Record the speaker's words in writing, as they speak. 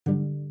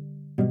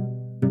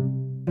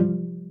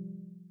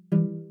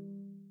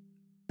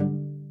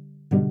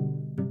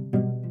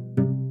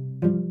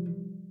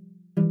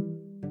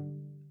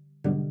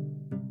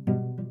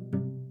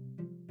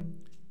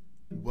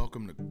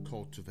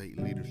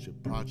Cultivate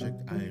Leadership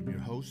Project. I am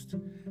your host,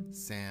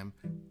 Sam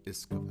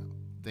Esquivel.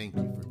 Thank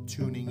you for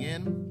tuning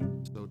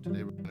in. So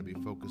today we're going to be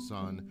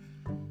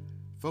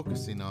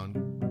focusing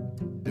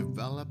on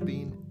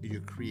developing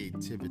your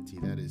creativity.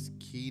 That is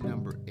key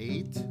number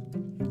 8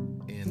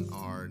 in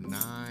our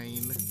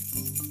 9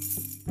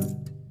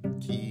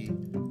 key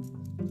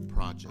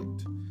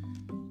project.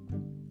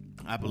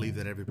 I believe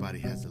that everybody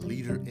has a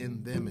leader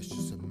in them. It's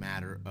just a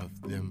matter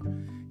of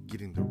them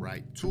getting the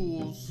right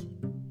tools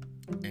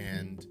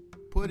and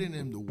putting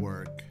in the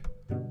work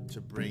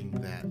to bring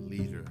that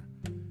leader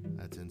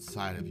that's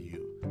inside of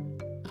you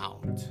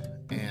out.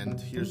 And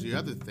here's the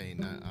other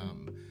thing.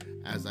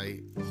 As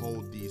I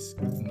hold these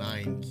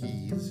 9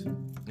 keys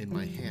in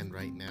my hand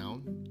right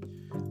now,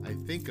 I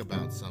think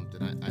about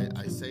something.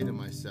 I say to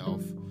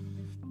myself,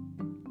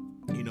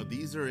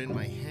 these are in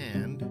my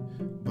hand,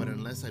 but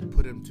unless I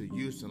put them to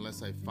use,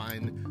 unless I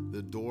find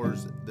the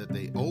doors that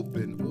they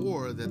open,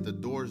 or that the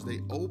doors they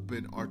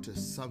open are to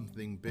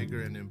something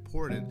bigger and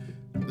important,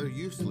 they're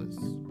useless.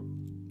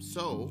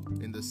 So,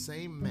 in the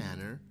same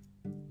manner,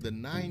 the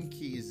 9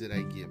 keys that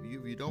I give you,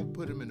 if you don't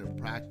put them into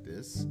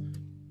practice,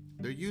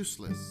 they're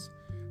useless.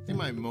 They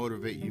might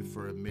motivate you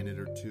for a minute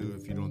or two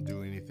if you don't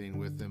do anything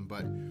with them,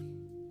 but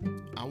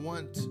I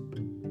want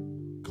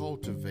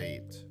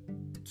Cultivate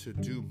to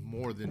do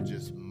more than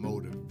just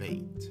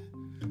motivate.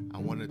 I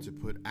want it to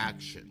put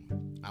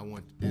action. I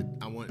want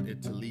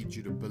it to lead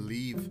you to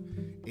believe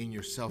in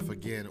yourself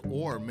again,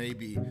 or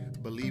maybe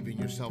believe in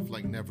yourself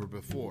like never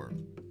before.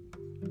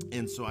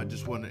 And so I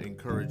just want to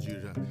encourage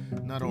you to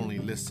not only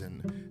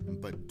listen,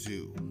 but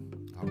do.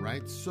 All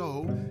right.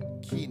 So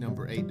key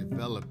number 8,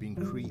 developing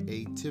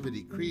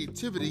creativity.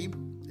 Creativity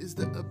is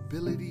the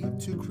ability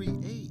to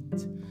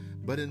create.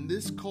 But in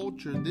this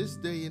culture, this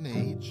day and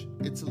age,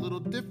 it's a little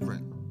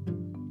different.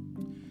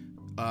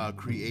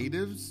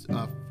 Creatives,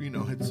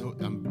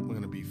 I'm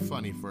going to be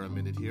funny for a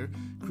minute here.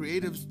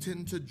 Creatives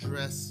tend to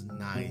dress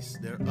nice.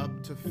 They're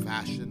up to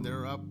fashion.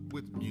 They're up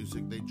with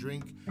music. They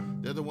drink.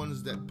 They're the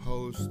ones that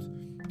post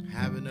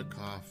having a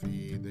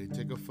coffee. They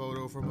take a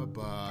photo from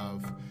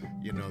above.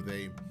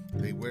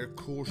 They wear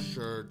cool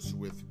shirts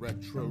with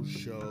retro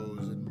shows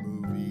and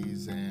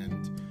movies,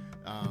 and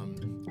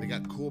they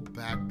got cool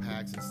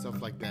backpacks and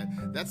stuff like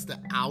that. That's the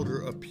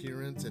outer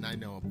appearance, and I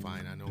know I'm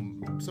fine. I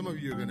know some of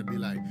you are going to be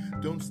like,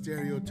 don't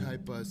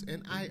stereotype us,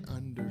 and I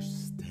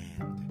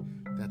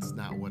understand. That's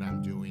not what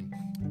I'm doing.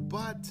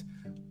 But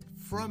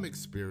from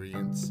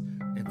experience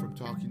and from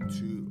talking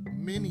to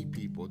many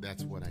people,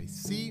 that's what I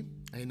see.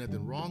 Ain't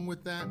nothing wrong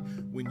with that.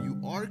 When you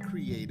are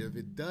creative,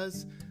 it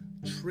does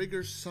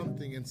trigger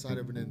something inside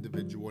of an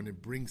individual, and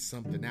it brings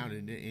something out,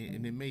 and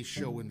it may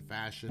show in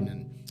fashion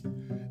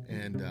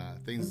and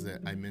things that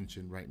I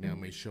mentioned right now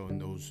may show in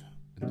those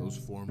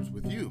forms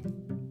with you.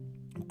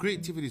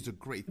 Creativity is a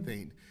great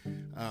thing.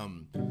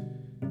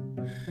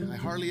 I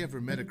hardly ever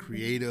met a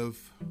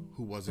creative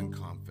who wasn't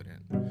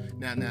confident.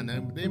 Now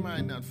they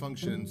might not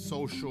function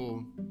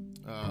socially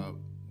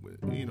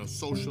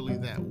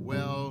that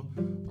well.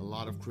 A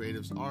lot of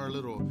creatives are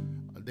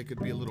they could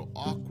be a little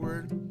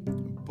awkward,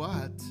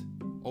 but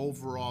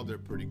overall they're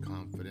pretty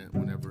confident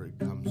whenever it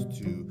comes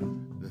to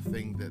the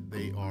thing that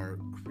they are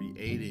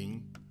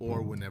creating,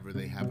 or whenever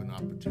they have an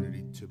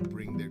opportunity to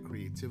bring their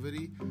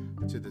creativity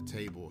to the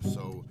table.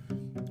 So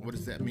what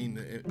does that mean?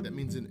 That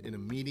means in a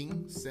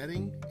meeting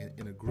setting,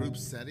 in a group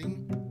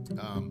setting,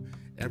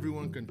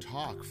 everyone can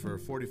talk for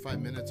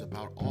 45 minutes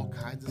about all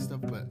kinds of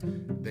stuff, but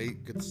they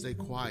could stay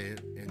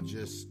quiet and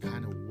just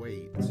kind of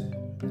wait.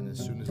 And as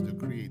soon as the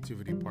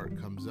creativity part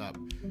comes up,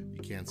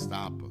 you can't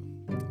stop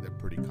them. They're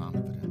pretty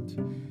confident.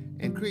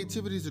 And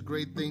creativity is a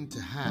great thing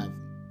to have.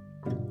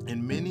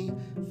 And many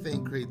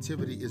think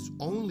creativity is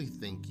only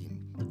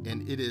thinking,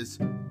 and it is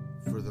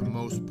for the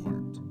most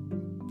part.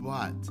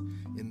 But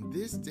in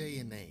this day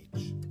and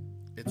age,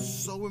 it's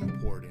so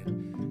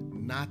important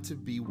not to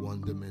be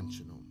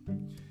one-dimensional.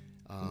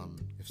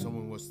 If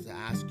someone was to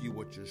ask you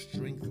what your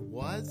strength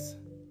was,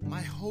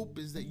 my hope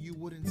is that you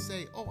wouldn't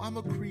say, "Oh, I'm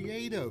a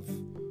creative."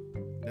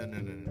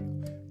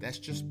 No. That's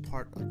just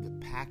part of the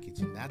package.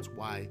 And that's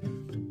why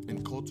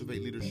in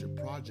Cultivate Leadership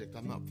Project,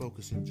 I'm not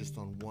focusing just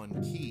on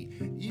one key.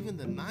 Even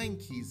the 9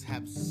 keys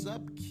have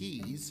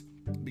sub-keys,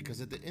 because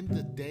at the end of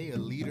the day, a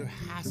leader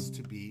has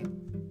to be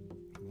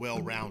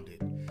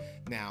well-rounded.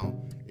 Now,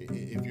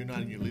 if you're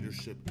not in your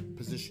leadership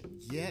position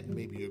yet,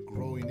 maybe you're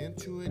growing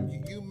into it,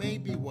 you may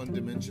be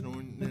one-dimensional,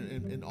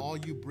 and all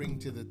you bring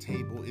to the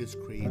table is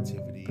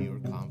creativity or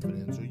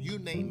confidence, or you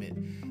name it.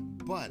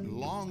 But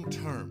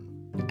long-term,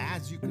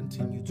 as you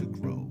continue to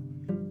grow,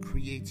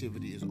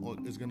 creativity is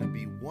going to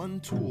be one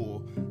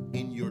tool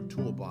in your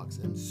toolbox.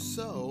 And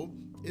so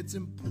it's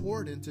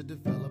important to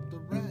develop the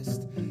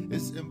rest.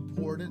 It's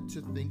important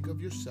to think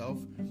of yourself,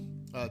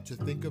 to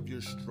think of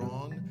your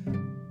strong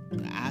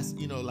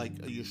like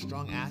your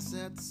strong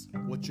assets,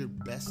 what you're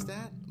best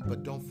at,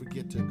 but don't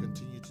forget to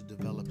continue to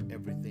develop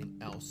everything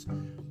else.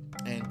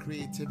 And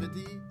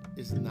creativity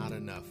is not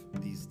enough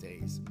these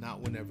days,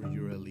 not whenever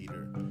you're a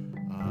leader.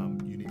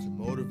 You need to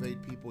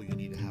motivate people. You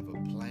need to have a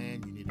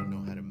plan. You need to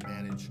know how to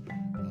manage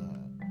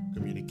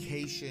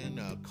communication,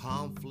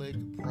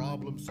 conflict,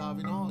 problem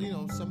solving,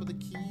 all, some of the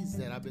keys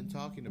that I've been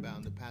talking about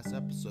in the past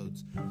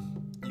episodes.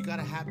 You got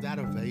to have that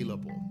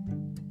available.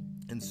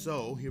 And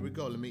so here we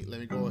go. Let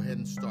me go ahead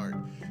and start.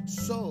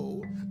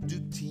 So,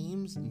 do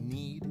teams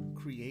need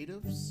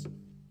creatives?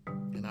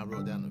 And I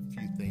wrote down a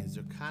few things.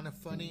 They're kind of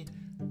funny,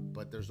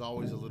 but there's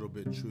always a little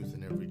bit of truth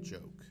in every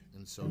joke.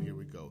 And so here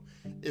we go.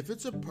 If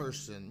it's a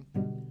person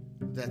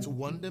that's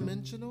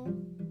one-dimensional,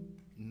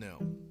 no.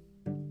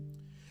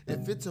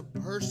 If it's a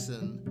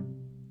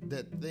person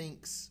that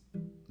thinks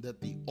that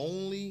the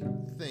only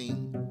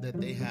thing that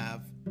they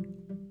have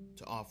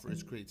to offer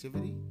is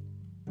creativity,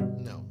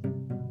 no.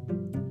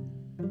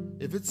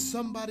 If it's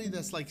somebody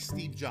that's like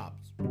Steve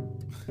Jobs,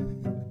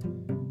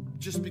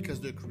 just because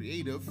they're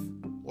creative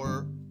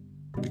or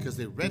because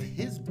they read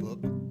his book,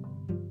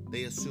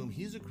 they assume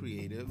he's a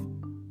creative.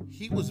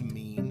 He was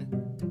mean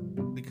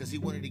because he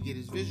wanted to get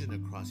his vision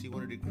across. He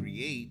wanted to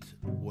create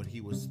what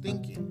he was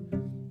thinking.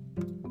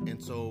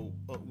 And so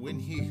when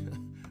he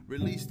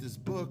released his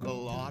book, a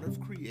lot of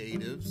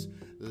creatives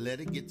let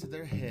it get to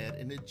their head,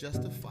 and it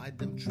justified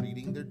them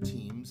treating their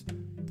teams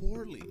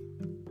poorly.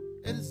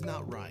 It is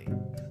not right.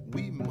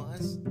 We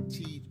must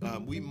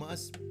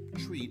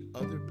treat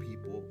other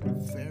people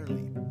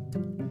fairly.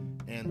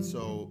 And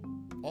so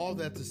all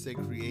that to say,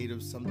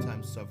 creatives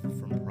sometimes suffer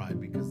from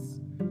pride because,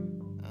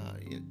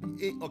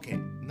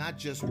 not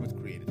just with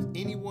creatives.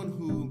 Anyone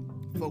who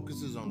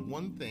focuses on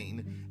one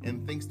thing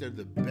and thinks they're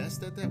the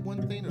best at that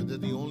one thing, or they're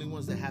the only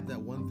ones that have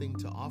that one thing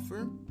to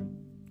offer,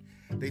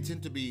 they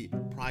tend to be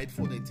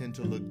prideful. They tend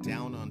to look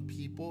down on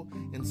people.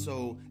 And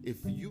so if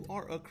you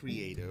are a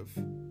creative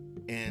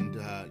and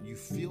you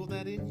feel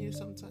that in you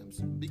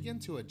sometimes, begin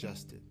to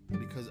adjust it.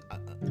 Because,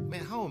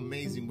 man, how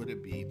amazing would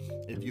it be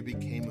if you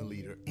became a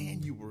leader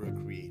and you were a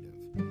creative?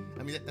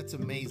 I mean, that's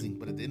amazing,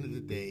 but at the end of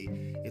the day,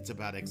 it's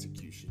about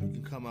execution.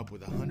 You can come up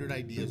with 100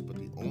 ideas, but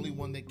the only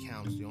one that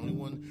counts, the only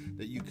one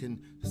that you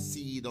can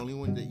see, the only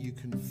one that you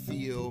can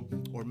feel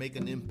or make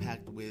an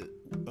impact with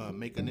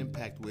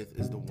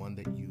is the one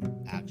that you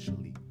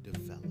actually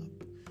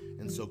develop.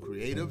 And so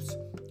creatives,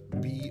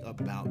 be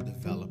about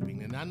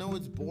developing. And I know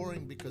it's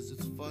boring because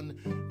it's fun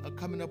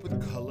coming up with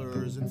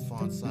colors and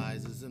font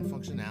sizes and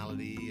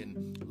functionality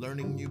and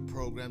learning new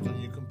programs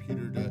on your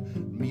computer to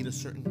meet a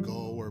certain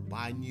goal, or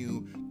buy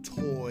new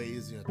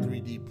toys,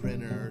 3D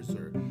printers,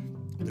 or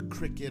the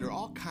Cricut, or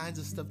all kinds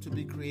of stuff to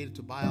be creative,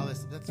 to buy all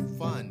this. That's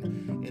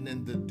fun. And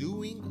then the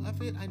doing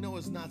of it, I know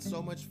it's not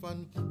so much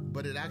fun,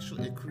 but it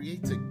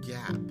creates a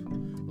gap.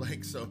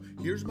 So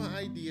here's my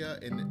idea,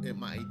 and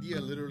my idea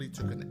literally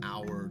took an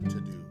hour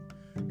to do.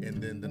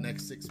 And then the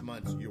next 6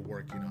 months, you're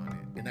working on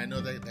it. And I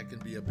know that can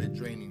be a bit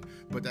draining,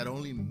 but that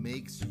only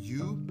makes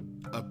you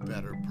a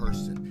better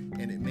person.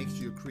 And it makes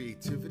your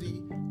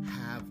creativity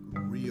have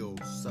real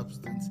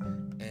substance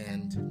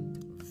and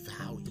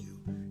value.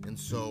 And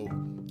so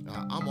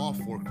I'm all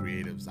for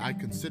creatives. I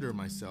consider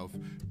myself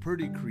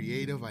pretty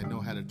creative. I know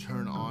how to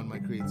turn on my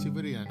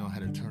creativity. I know how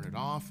to turn it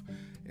off.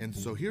 And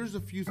so here's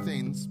a few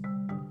things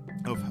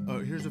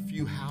here's a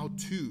few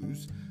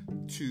how-tos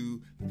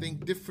to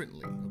think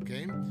differently,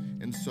 okay?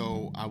 And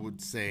so I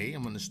would say,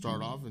 I'm going to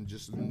start off and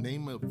just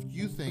name a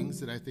few things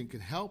that I think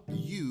could help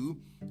you,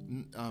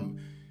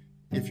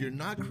 if you're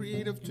not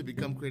creative, to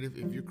become creative.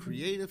 If you're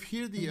creative,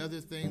 hear the other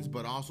things,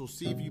 but also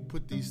see if you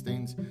put these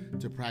things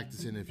to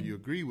practice and if you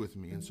agree with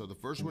me. And so the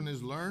first one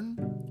is learn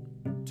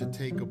to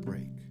take a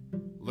break.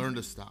 Learn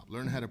to stop.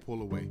 Learn how to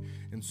pull away.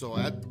 And so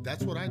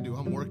that's what I do.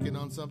 I'm working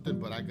on something,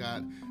 but I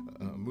got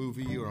a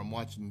movie, or I'm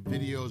watching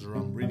videos, or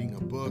I'm reading a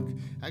book.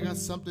 I got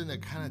something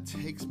that kind of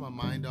takes my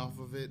mind off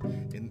of it,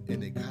 and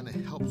it kind of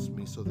helps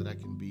me so that I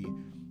can be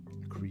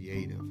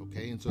creative,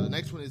 okay? And so the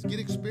next one is get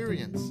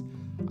experience.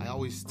 I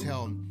always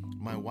tell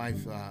my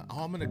wife,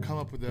 I'm going to come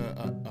up with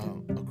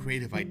a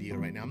creative idea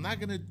right now. I'm not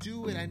going to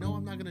do it. I know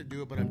I'm not going to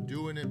do it, but I'm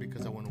doing it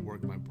because I want to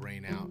work my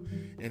brain out,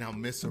 and I'll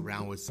mess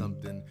around with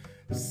something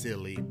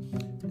silly,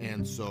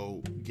 and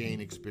so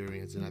gain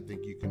experience. And I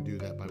think you can do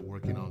that by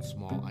working on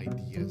small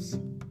ideas.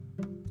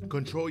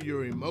 Control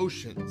your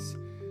emotions.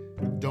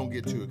 Don't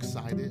get too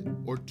excited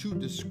or too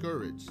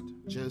discouraged.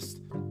 Just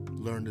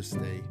learn to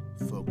stay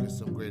focused.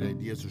 Some great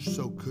ideas are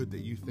so good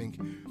that you think,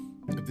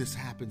 if this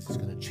happens, it's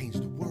going to change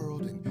the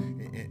world,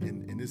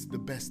 and it's the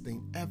best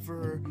thing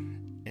ever.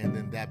 And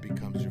then that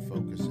becomes your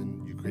focus,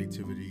 and your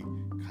creativity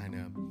kind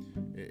of,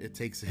 it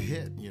takes a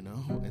hit,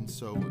 And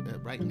so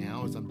right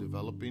now, as I'm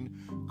developing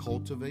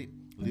Cultivate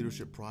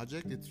Leadership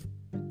Project, it's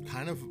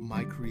kind of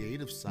my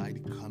creative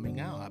side coming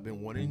out. I've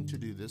been wanting to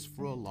do this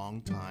for a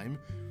long time.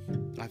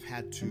 I've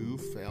had 2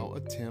 fail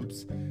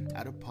attempts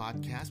at a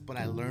podcast, but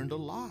I learned a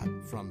lot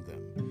from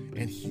them.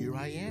 And here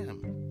I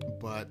am.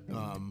 But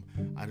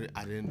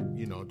I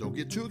didn't, don't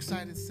get too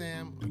excited,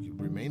 Sam.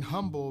 Remain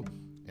humble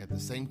At the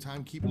same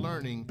time, keep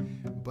learning,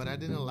 but I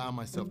didn't allow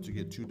myself to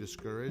get too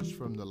discouraged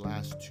from the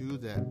last two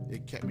that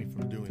it kept me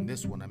from doing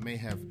this one. It may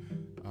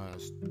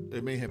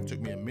have took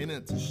me a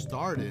minute to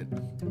start it,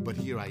 but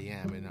here I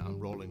am and I'm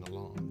rolling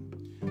along.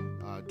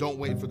 Don't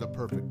wait for the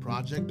perfect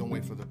project. Don't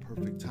wait for the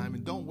perfect time,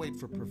 and don't wait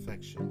for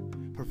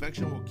perfection.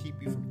 Perfection will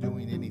keep you from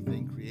doing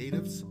anything.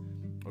 Creatives,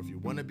 or if you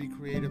want to be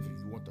creative,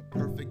 if you want the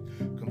perfect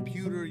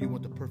computer, you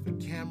want the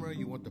perfect camera,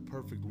 you want the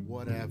perfect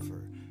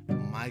whatever,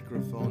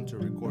 microphone to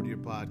record your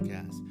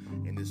podcast,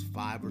 and it's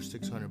 $500 or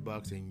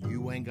 $600 and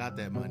you ain't got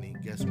that money,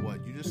 guess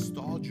what? You just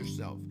stalled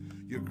yourself.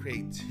 Your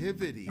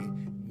creativity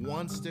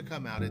wants to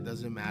come out. It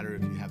doesn't matter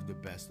if you have the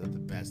best of the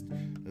best.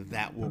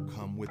 That will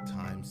come with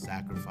time,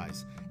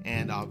 sacrifice,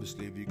 and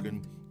obviously if you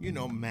can,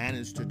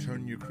 manage to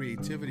turn your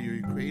creativity or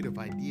your creative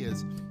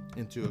ideas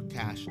into a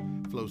cash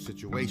flow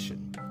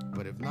situation.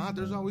 But if not,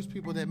 there's always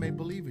people that may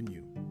believe in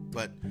you.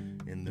 But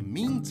in the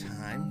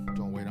meantime,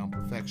 don't wait on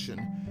perfection,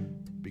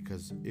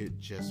 because it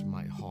just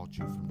might halt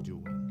you from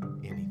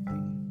doing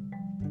anything.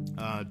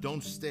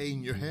 Don't stay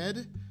in your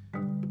head.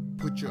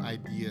 Put your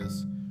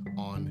ideas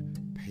on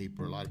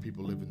paper. A lot of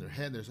people live in their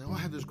head. They're saying, I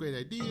have this great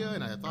idea,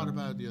 and I thought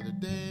about it the other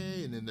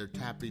day, and then they're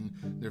tapping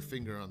their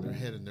finger on their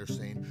head, and they're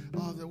saying,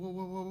 what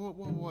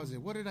was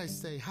it? What did I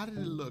say? How did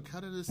it look?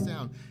 How did it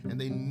sound? And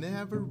they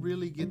never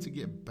really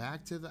get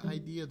back to the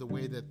idea the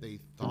way that they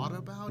thought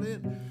about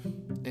it.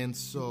 And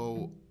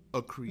so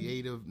a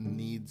creative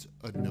needs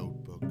a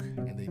notebook,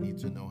 and they need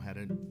to know how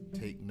to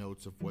take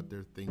notes of what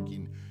they're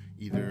thinking,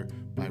 either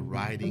by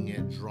writing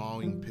it,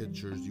 drawing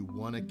pictures. You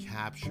want to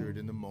capture it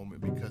in the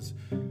moment, because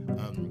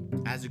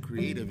as a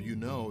creative, you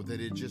know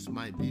that it just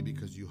might be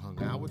because you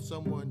hung out with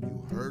someone,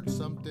 you heard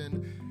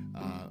something,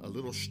 a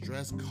little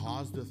stress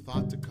caused a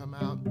thought to come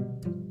out,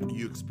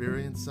 you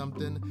experienced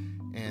something,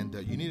 and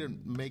you need to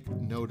make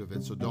note of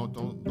it. So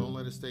don't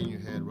let it stay in your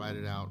head. Write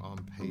it out on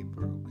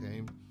paper,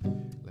 okay?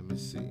 Let me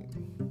see.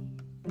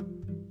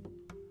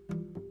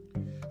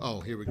 Oh,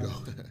 here we go.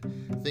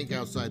 Think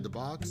outside the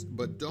box,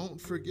 but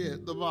don't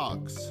forget the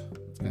box.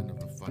 It's kind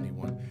of a funny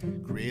one.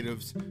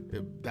 Creatives,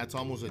 that's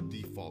almost a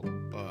default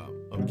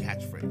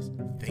catchphrase.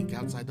 Think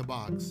outside the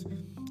box,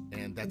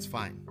 and that's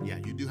fine. Yeah,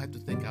 you do have to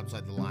think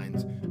outside the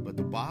lines, but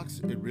the box,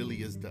 it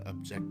really is the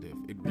objective.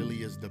 It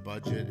really is the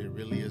budget. It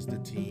really is the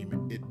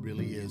team. It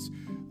really is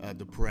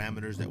the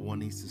parameters that one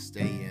needs to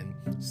stay in.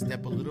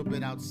 Step a little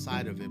bit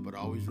outside of it, but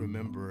always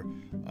remember,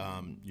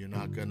 you're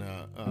not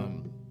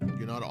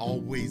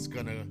always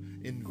gonna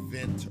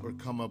invent or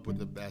come up with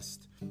the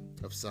best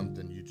of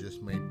something. You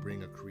just may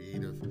bring a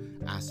creative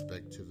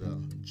aspect to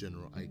the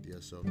general idea.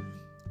 So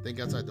think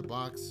outside the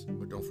box,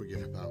 but don't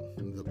forget about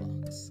the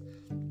box.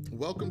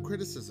 Welcome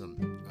criticism.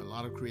 A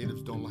lot of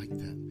creatives don't like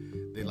that.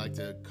 They like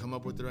to come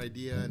up with their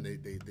idea, and they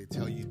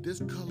tell you this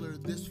color,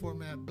 this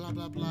format, blah,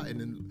 blah, blah. And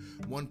then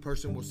one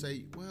person will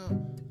say,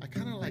 well, I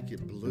kind of like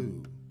it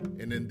blue.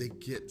 And then they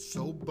get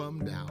so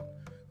bummed out.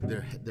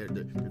 Their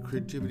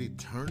creativity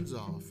turns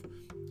off,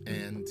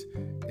 and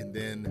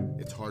then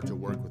it's hard to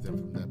work with them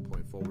from that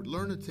point forward.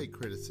 Learn to take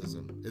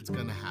criticism. It's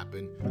going to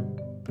happen.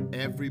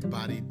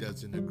 Everybody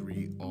doesn't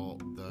agree all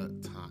the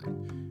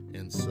time,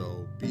 and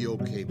so be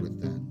okay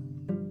with that.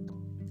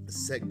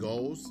 Set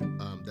goals.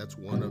 That's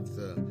one of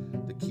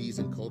the keys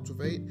in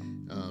Cultivate.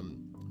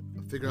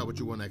 Figure out what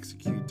you want to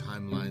execute,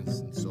 timelines,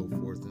 and so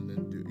forth, and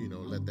then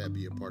let that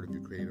be a part of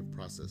your creative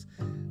process.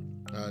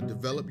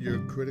 Develop your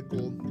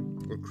critical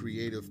or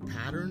creative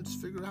patterns.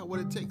 Figure out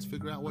what it takes.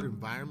 Figure out what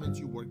environments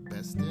you work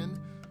best in.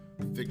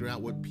 Figure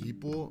out what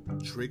people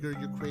trigger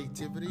your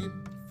creativity.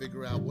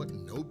 Figure out what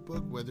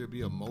notebook, whether it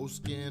be a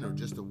Moleskine or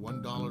just a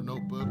 $1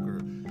 notebook,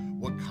 or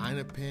what kind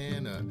of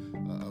pen, a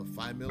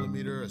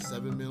 5mm, a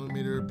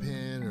 7mm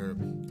pen, or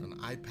an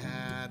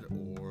iPad,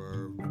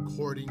 or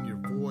recording your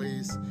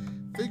voice.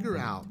 Figure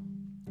out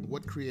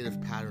what creative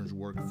patterns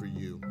work for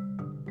you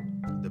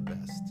the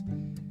best.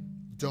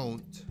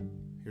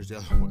 Here's the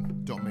other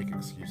one, don't make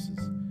excuses.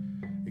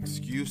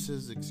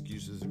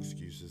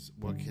 Excuses.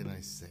 What can I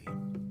say?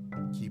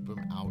 Keep them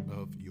out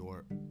of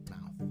your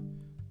mouth.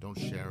 Don't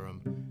share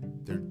them.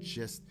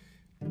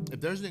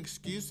 If there's an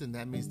excuse, then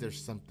that means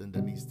there's something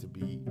that needs to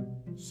be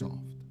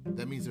solved.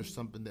 That means there's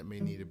something that may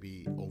need to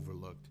be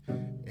overlooked,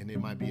 and it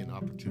might be an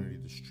opportunity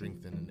to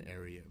strengthen an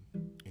area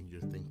in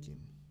your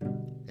thinking.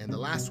 And the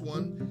last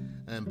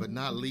one, but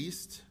not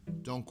least,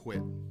 don't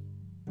quit.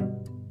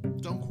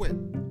 Don't quit.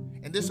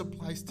 And this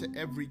applies to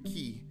every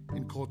key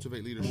in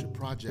Cultivate Leadership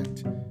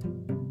Project.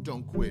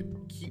 Don't quit.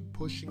 Keep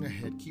pushing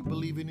ahead. Keep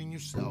believing in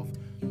yourself.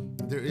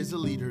 There is a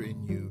leader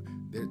in you.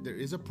 There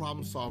is a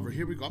problem solver.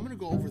 Here we go. I'm going to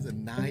go over the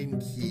 9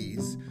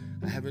 keys.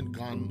 I haven't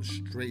gone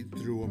straight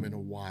through them in a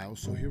while.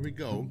 So here we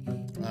go.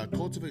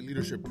 Cultivate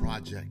Leadership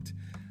Project.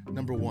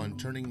 Number 1,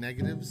 turning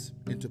negatives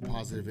into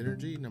positive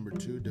energy. Number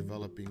 2,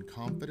 developing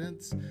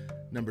confidence.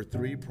 Number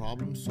 3,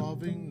 problem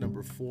solving.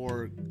 Number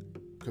 4,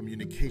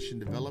 communication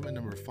development.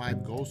 Number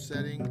 5, goal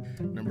setting.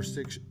 Number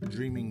 6,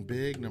 dreaming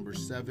big. Number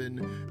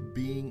 7,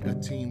 being a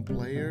team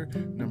player.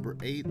 Number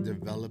 8,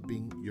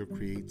 developing your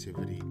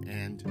creativity.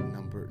 And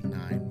number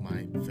 9,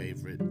 my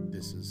favorite,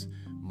 this is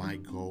my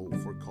goal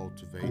for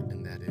Cultivate,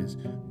 and that is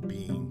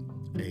being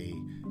a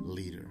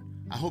leader.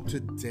 I hope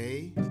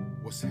today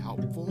was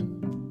helpful.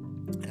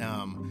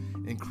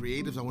 And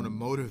creatives, I want to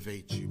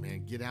motivate you,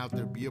 man. Get out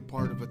there, be a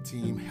part of a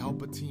team,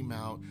 help a team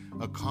out,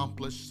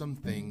 accomplish some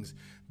things.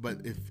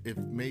 But if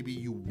maybe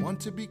you want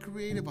to be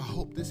creative, I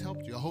hope this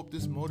helped you. I hope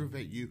this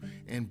motivate you,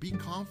 and be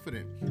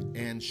confident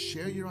and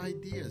share your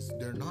ideas.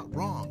 They're not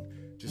wrong.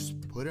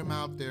 Just put them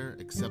out there,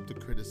 accept the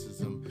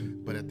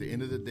criticism, but at the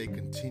end of the day,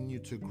 continue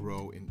to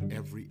grow in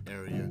every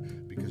area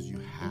because you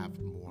have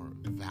more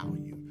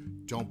value.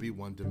 Don't be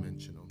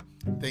one-dimensional.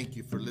 Thank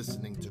you for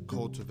listening to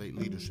Cultivate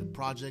Leadership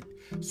Project.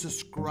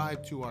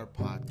 Subscribe to our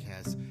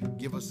podcast.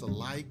 Give us a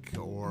like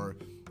or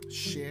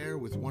share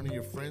with one of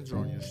your friends or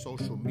on your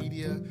social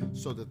media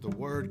so that the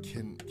word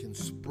can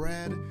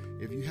spread.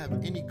 If you have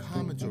any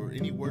comments or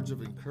any words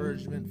of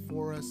encouragement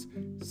for us,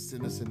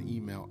 send us an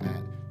email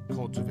at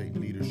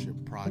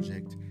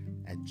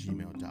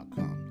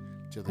cultivateleadershipproject@gmail.com.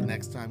 Till the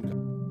next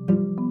time.